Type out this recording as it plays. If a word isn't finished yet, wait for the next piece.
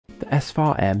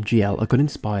SFAR-M GL, a gun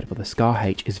inspired by the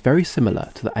SCAR-H, is very similar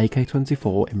to the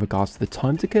AK-24 in regards to the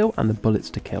time to kill and the bullets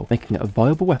to kill, making it a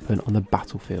viable weapon on the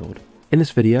battlefield. In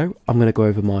this video, I'm going to go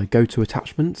over my go-to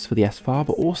attachments for the SFAR,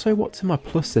 but also what's in my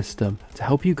plus system to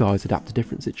help you guys adapt to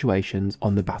different situations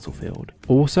on the battlefield.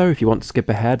 Also, if you want to skip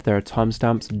ahead, there are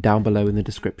timestamps down below in the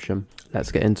description.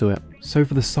 Let's get into it. So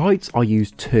for the sights, I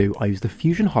use two. I use the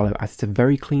Fusion Hollow as it's a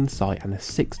very clean sight and the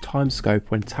 6x scope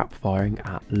when tap firing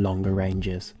at longer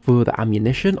ranges. For the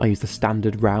ammunition, I use the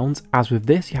standard rounds. As with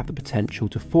this, you have the potential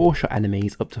to 4-shot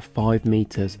enemies up to 5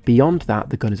 meters. Beyond that,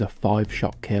 the gun is a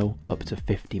 5-shot kill up to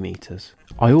 50 meters.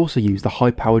 I also use the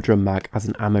high power drum mag as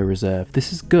an ammo reserve.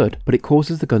 This is good, but it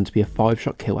causes the gun to be a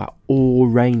 5-shot kill at all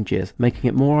ranges, making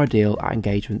it more ideal at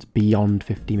engagements beyond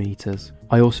 50 meters.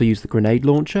 I also use the grenade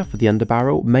launcher for the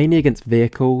underbarrel, mainly against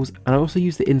vehicles, and I also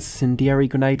use the incendiary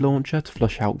grenade launcher to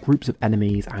flush out groups of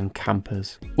enemies and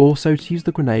campers. Also, to use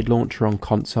the grenade launcher on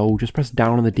console, just press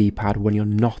down on the D-pad when you're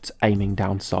not aiming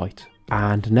down sight.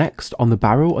 And next, on the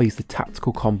barrel, I use the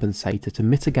tactical compensator to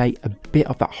mitigate a bit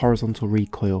of that horizontal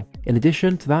recoil. In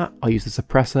addition to that, I use the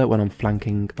suppressor when I'm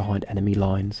flanking behind enemy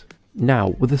lines. Now,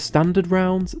 with the standard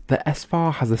rounds, the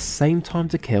SFAR has the same time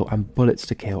to kill and bullets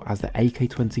to kill as the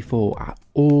AK-24 at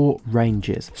all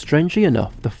ranges. Strangely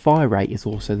enough, the fire rate is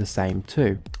also the same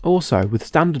too. Also, with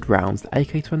standard rounds, the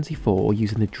AK-24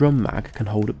 using the drum mag can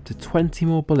hold up to 20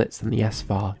 more bullets than the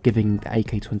SFAR, giving the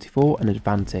AK-24 an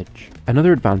advantage.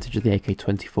 Another advantage of the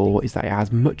AK-24 is that it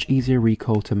has much easier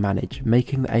recoil to manage,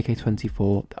 making the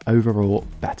AK-24 the overall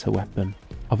better weapon.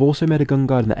 I've also made a gun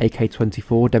guide on the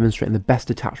AK-24 demonstrating the best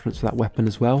attachments for that weapon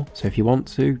as well, so if you want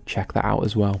to, check that out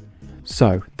as well.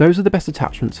 So, those are the best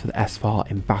attachments for the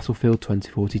SFAR in Battlefield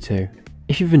 2042.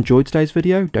 If you've enjoyed today's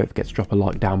video, don't forget to drop a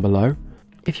like down below.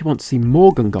 If you want to see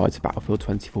more gun guides for Battlefield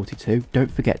 2042,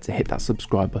 don't forget to hit that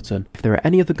subscribe button. If there are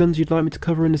any other guns you'd like me to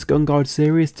cover in this gun guide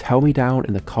series, tell me down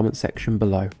in the comment section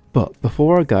below. But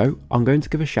before I go, I'm going to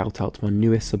give a shout out to my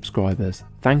newest subscribers.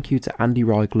 Thank you to Andy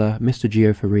Rigler, Mr.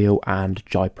 Geo for Real and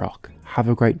Jaiproc. Have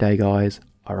a great day guys,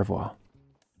 au revoir.